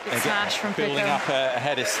 Yeah, good smash from building POOKKHAM. up a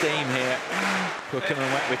head of steam here. POOKKHAM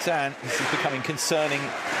and WETWITHAN. This is becoming concerning.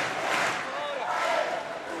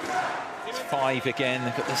 It's 5 again.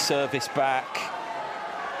 They've got the service back.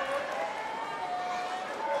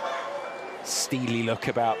 Steely look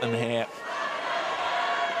about them here.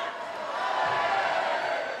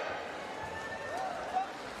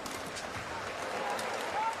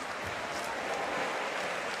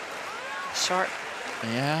 Short.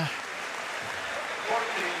 Yeah. 14-18.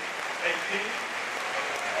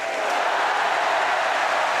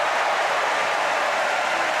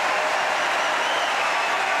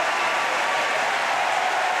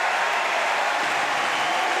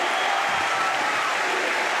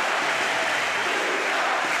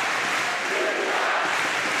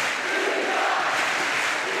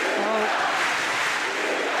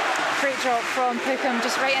 Great drop from POOKKHAM,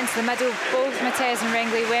 just right into the middle. Both MATHEZ and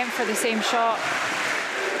RENGGLI went for the same shot.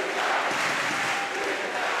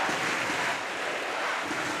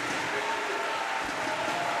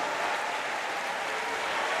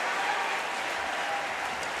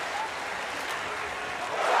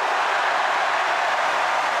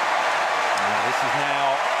 This is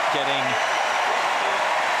now getting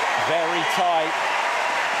very tight.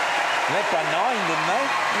 Led by 9, didn't they?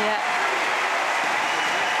 Yeah.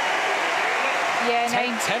 Yeah,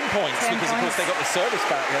 10 points, 10 because of course they got the service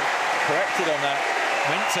back. They corrected on that,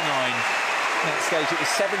 went to 9. Next stage it was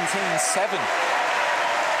 17-7.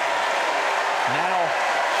 Now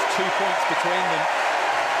 2 points between them.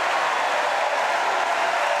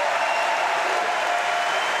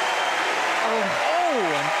 Oh,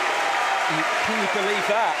 and can you believe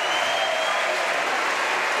that?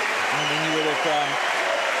 I mean, you would have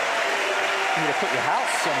put your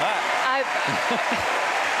house on that.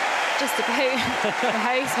 Just about my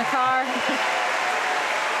house, my car.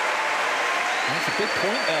 That's a big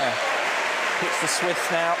point there. Puts the Swiss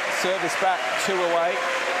now, service back, 2 away.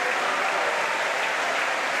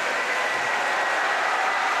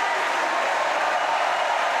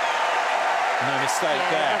 No mistake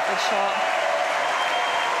there. Lovely shot.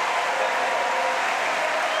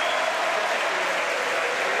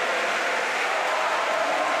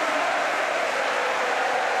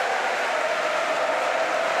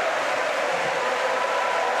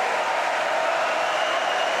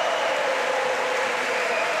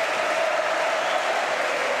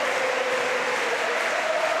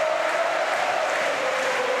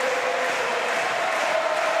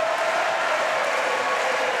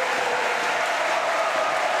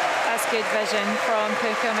 Good vision from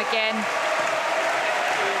POOKKHAM again.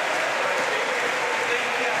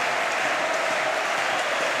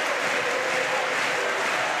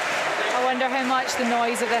 I wonder how much the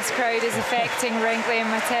noise of this crowd is affecting RENGGLI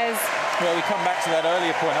and MATHEZ. Well, we come back to that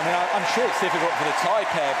earlier point. I mean, I'm sure it's difficult for the Thai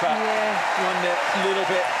pair, but one a little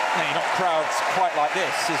bit, not crowds quite like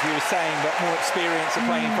this, as we were saying, but more experience of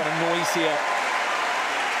playing in front of noisier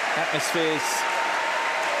atmospheres.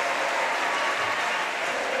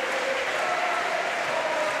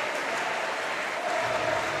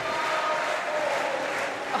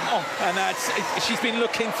 And she's been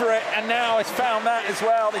looking for it, and now has found that as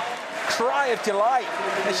well. The cry of delight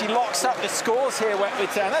as she locks up the scores here,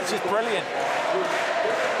 WETWITHAN. That's just brilliant.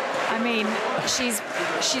 I mean, she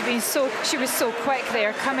was so quick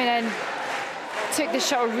there, coming in, took the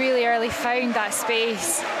shot really early, found that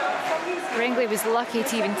space. RENGGLI was lucky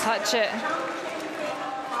to even touch it.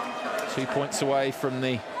 2 points away from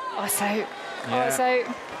the... Oh, it's out. Yeah. Oh, it's out.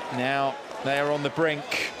 Now they are on the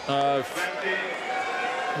brink of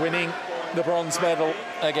winning the bronze medal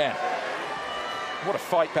again. What a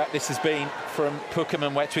fight back this has been from POOKKHAM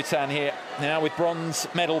and WETWITHAN here, now with bronze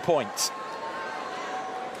medal points.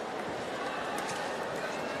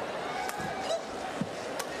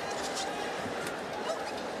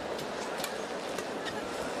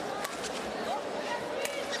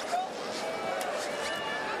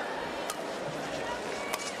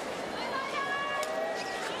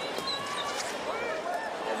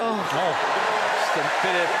 Just a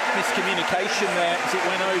bit of miscommunication there as it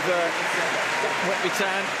went over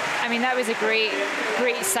WETWITHAN. I mean, that was a great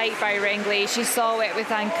sight by RENGGLI. She saw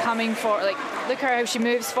WETWITHAN coming forward. Like, look at her how she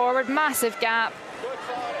moves forward. Massive gap.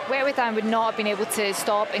 WETWITHAN would not have been able to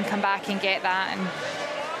stop and come back and get that. And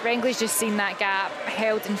RENGGLI's just seen that gap,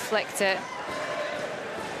 held and flicked it.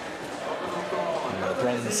 And the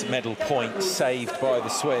bronze medal point saved by the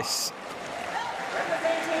Swiss.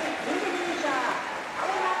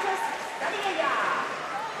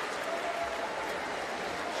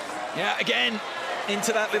 Yeah, again,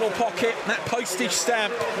 into that little pocket, that postage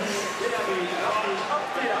stamp.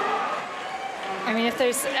 I mean, if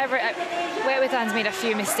there's ever... WETWITHAN's made a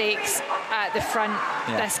few mistakes at the front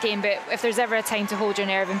this game, but if there's ever a time to hold your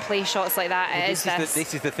nerve and play shots like that, it is this.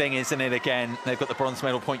 This is the thing, isn't it? Again, they've got the bronze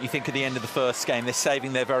medal point. You think at the end of the first game, they're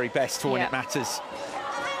saving their very best for when it matters.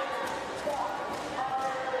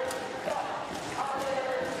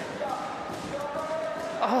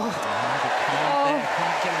 Can't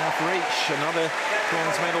get enough reach. Another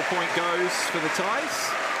bronze medal point goes for the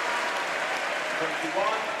Thais.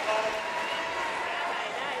 21.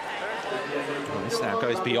 This now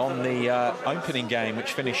goes beyond the opening game,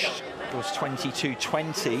 which finished was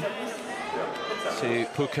 22-20 to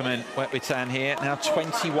POOKKHAM and WETWITHAN here. Now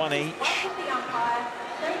 21 each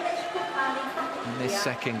in this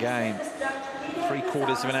second game.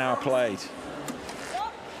 3/4 of an hour played.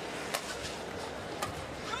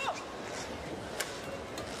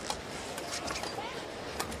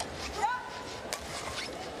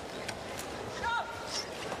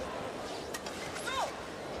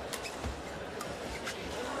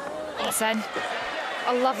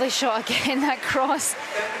 A lovely shot again, that cross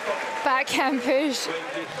backhand push.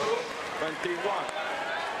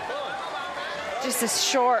 Just a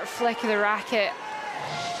short flick of the racket.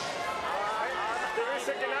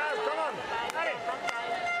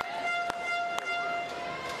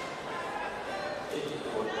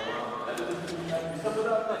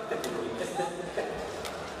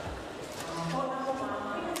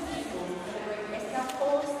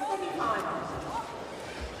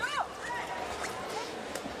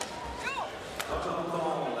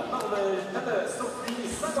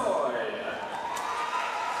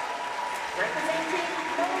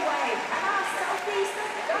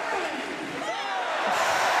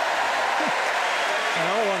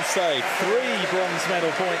 Saved. 3 bronze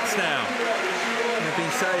medal points now. They've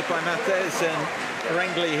been saved by MATHEZ and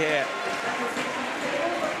RENGGLI here.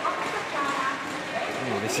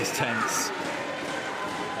 Oh, this is tense.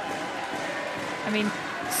 I mean,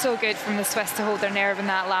 so good from the Swiss to hold their nerve in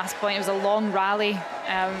that last point. It was a long rally.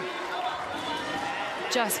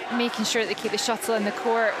 Just making sure that they keep the shuttle in the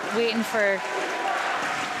court, waiting for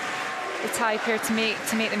the Thai pair to make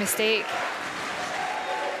the mistake.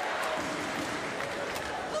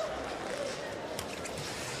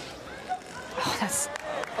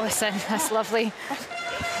 Listen, that's lovely.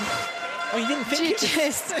 Oh, you didn't think it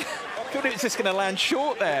was... I thought it was just going to land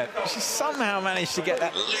short there. She somehow managed to get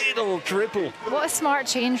that little dribble. What a smart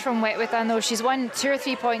change from WETWITHAN, though. She's won 2 or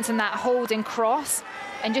 3 points in that hold and cross,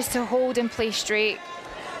 and just to hold and play straight.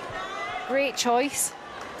 Great choice.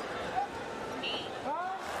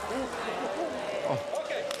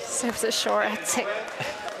 Serves it short. A tick.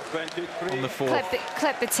 On the fourth.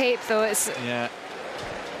 Clip the tape, though. It's... Yeah.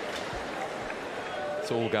 It's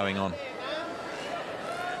all going on.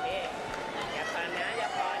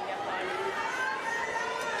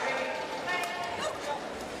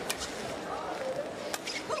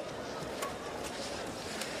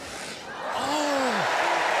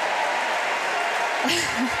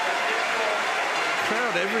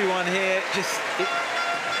 Crowd, everyone here, just the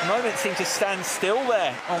moment seemed to stand still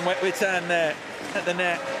there on WETWITHAN there at the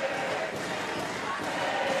net.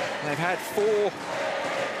 They've had 4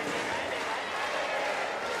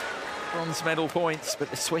 bronze medal points,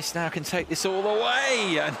 but the Swiss now can take this all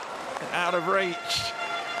away and out of reach.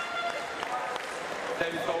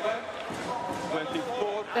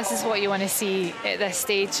 This is what you want to see at this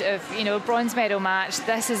stage of, you know, a bronze medal match.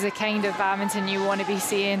 This is the kind of badminton you want to be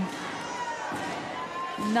seeing.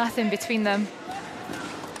 Nothing between them.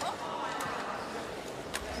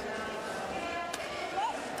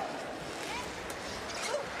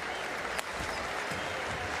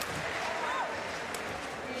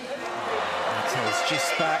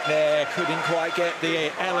 Just back there, couldn't quite get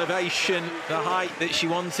the elevation, the height that she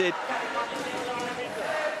wanted.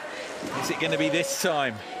 Is it going to be this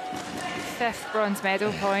time? 5th bronze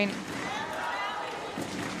medal point.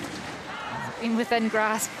 Been within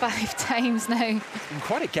grasp 5 times now. It's been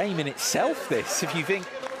quite a game in itself, this. If you think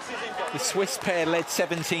the Swiss pair led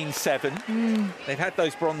 17-7. They've had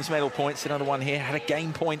those bronze medal points. Another one here had a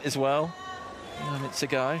game point as well moments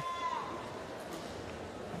ago.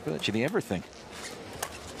 Virtually everything.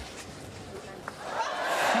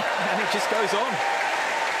 And it just goes on.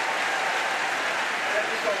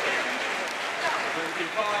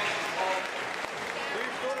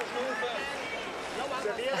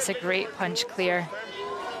 That's a great punch clear.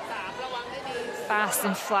 Fast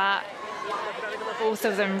and flat. Both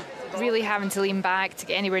of them really having to lean back to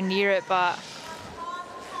get anywhere near it, but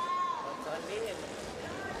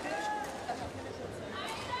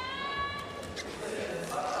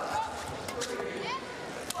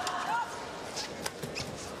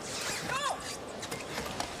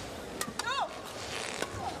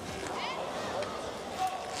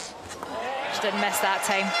didn't miss that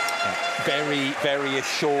time. Yeah. Very, very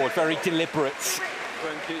assured, very deliberate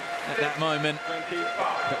at that moment,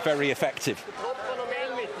 but very effective.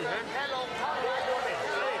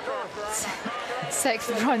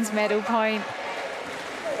 6th bronze medal point.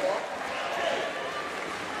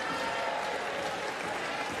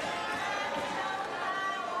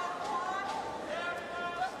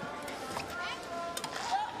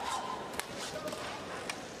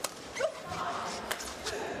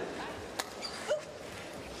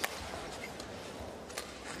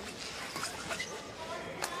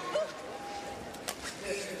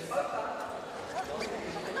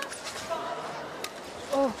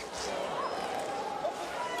 Oh.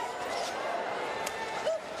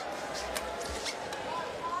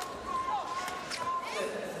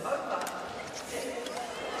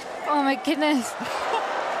 Oh my goodness.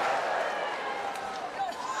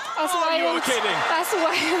 That's wild. You're kidding. That's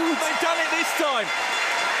wild. They've done it this time.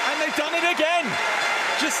 And they've done it again.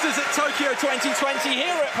 Just as at Tokyo 2020,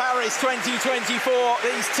 here at Paris 2024,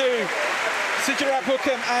 these two, Sujirat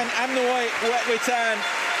POOKKHAM and Amnouy WETWITHAN,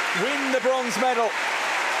 win the bronze medal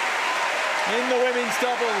in the women's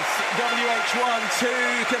doubles WH1 2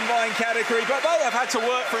 combined category, but they have had to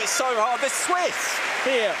work for it so hard. The Swiss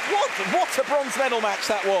here, what a bronze medal match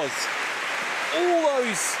that was. All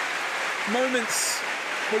those moments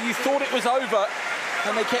where you thought it was over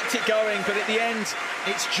and they kept it going, but at the end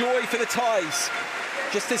it's joy for the Thais,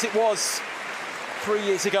 just as it was 3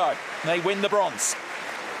 years ago. They win the bronze.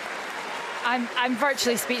 I'm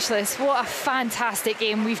virtually speechless. What a fantastic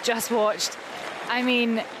game we've just watched. I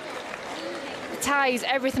mean, the Thais,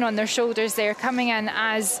 everything on their shoulders there, coming in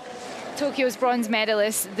as Tokyo's bronze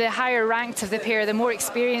medalists, the higher ranked of the pair, the more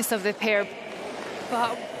experienced of the pair.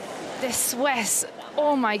 But the Swiss,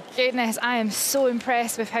 oh my goodness, I am so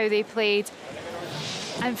impressed with how they played.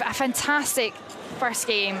 And a fantastic first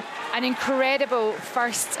game, an incredible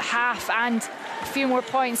first half, and a few more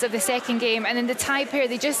points of the second game. And then the Thai pair,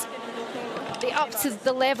 they upped to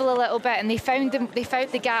the level a little bit, and they found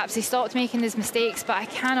the gaps. They stopped making those mistakes. But I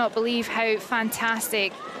cannot believe how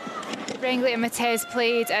fantastic RENGGLI and MATHEZ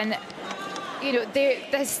played. And you know, they're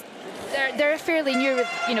a fairly new,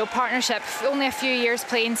 you know, partnership. Only a few years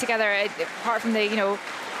playing together, apart from the, you know,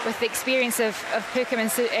 with the experience of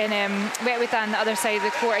POOKKHAM and WETWITHAN on the other side of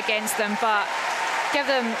the court against them. But give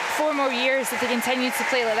them 4 more years if they continue to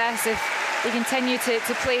play like this. If they continue to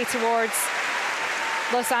play towards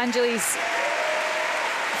Los Angeles.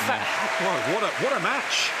 Whoa, what a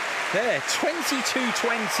match there.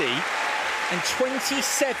 22-20 and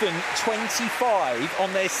 27-25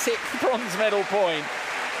 on their 6th bronze medal point.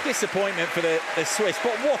 Disappointment for the Swiss,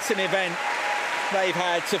 but what an event they've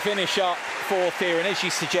had to finish up 4th here. And as you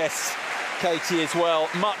suggest, Katie, as well,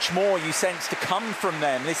 much more you sense to come from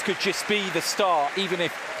them. This could just be the start, even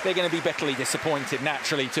if they're going to be bitterly disappointed,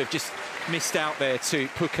 naturally, to have just missed out there to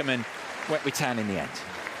POOKKHAM and WETWITHAN in the end.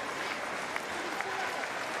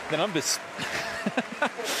 The numbers.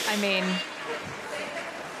 I mean,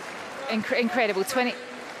 incredible.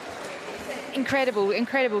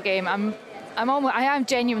 Incredible game. I am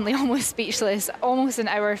genuinely almost speechless. Almost an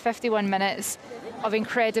hour, 51 minutes of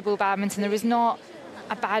incredible badminton. There was not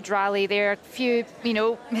a bad rally there. A few, you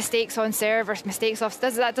know, mistakes on serve or mistakes off.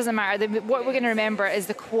 That doesn't matter. What we're going to remember is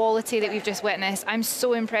the quality that we've just witnessed. I'm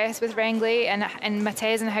so impressed with RENGGLI and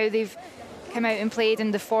MATHEZ and how they've come out and played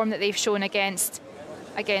and the form that they've shown against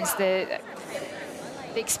the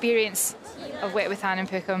experience of WETWITHAN and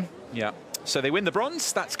POOKKHAM. Yeah. So they win the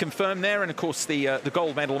bronze. That's confirmed there, and of course the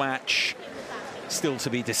gold medal match still to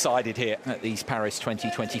be decided here at these Paris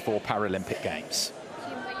 2024 Paralympic Games.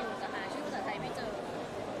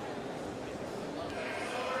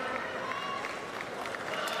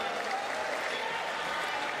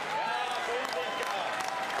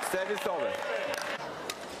 Service over.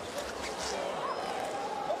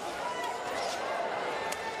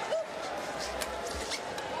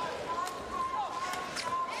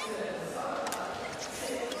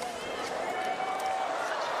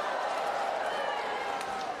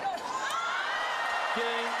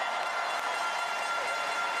 Game.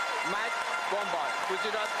 Match won by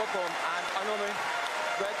Sujirat POOKKHAM and Amnouy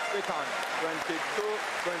WETWITHAN 22-20,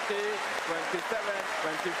 27-25.